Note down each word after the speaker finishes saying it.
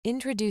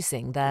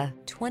Introducing the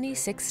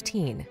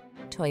 2016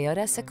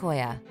 Toyota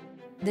Sequoia.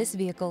 This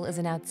vehicle is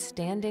an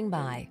outstanding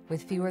buy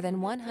with fewer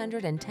than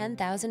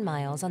 110,000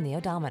 miles on the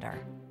odometer.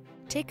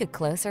 Take a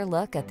closer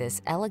look at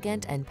this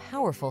elegant and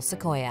powerful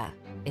Sequoia.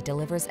 It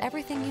delivers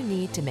everything you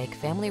need to make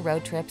family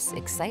road trips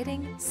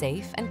exciting,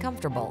 safe, and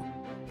comfortable.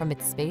 From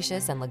its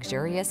spacious and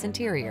luxurious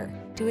interior,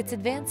 to its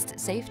advanced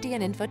safety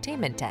and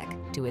infotainment tech,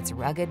 to its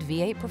rugged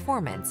V8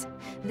 performance,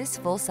 this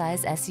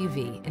full-size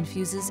SUV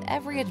infuses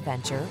every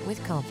adventure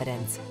with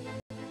confidence.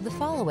 The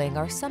following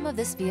are some of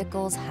this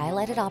vehicle's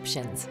highlighted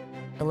options: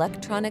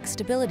 electronic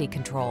stability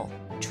control,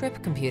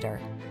 trip computer,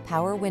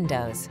 power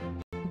windows,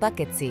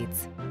 bucket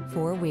seats,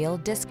 four-wheel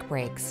disc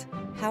brakes,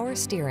 power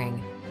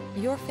steering.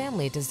 Your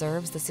family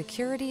deserves the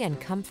security and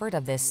comfort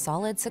of this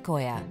solid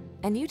Sequoia,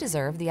 and you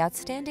deserve the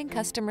outstanding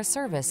customer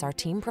service our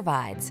team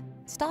provides.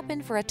 Stop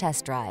in for a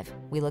test drive.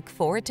 We look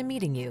forward to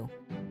meeting you.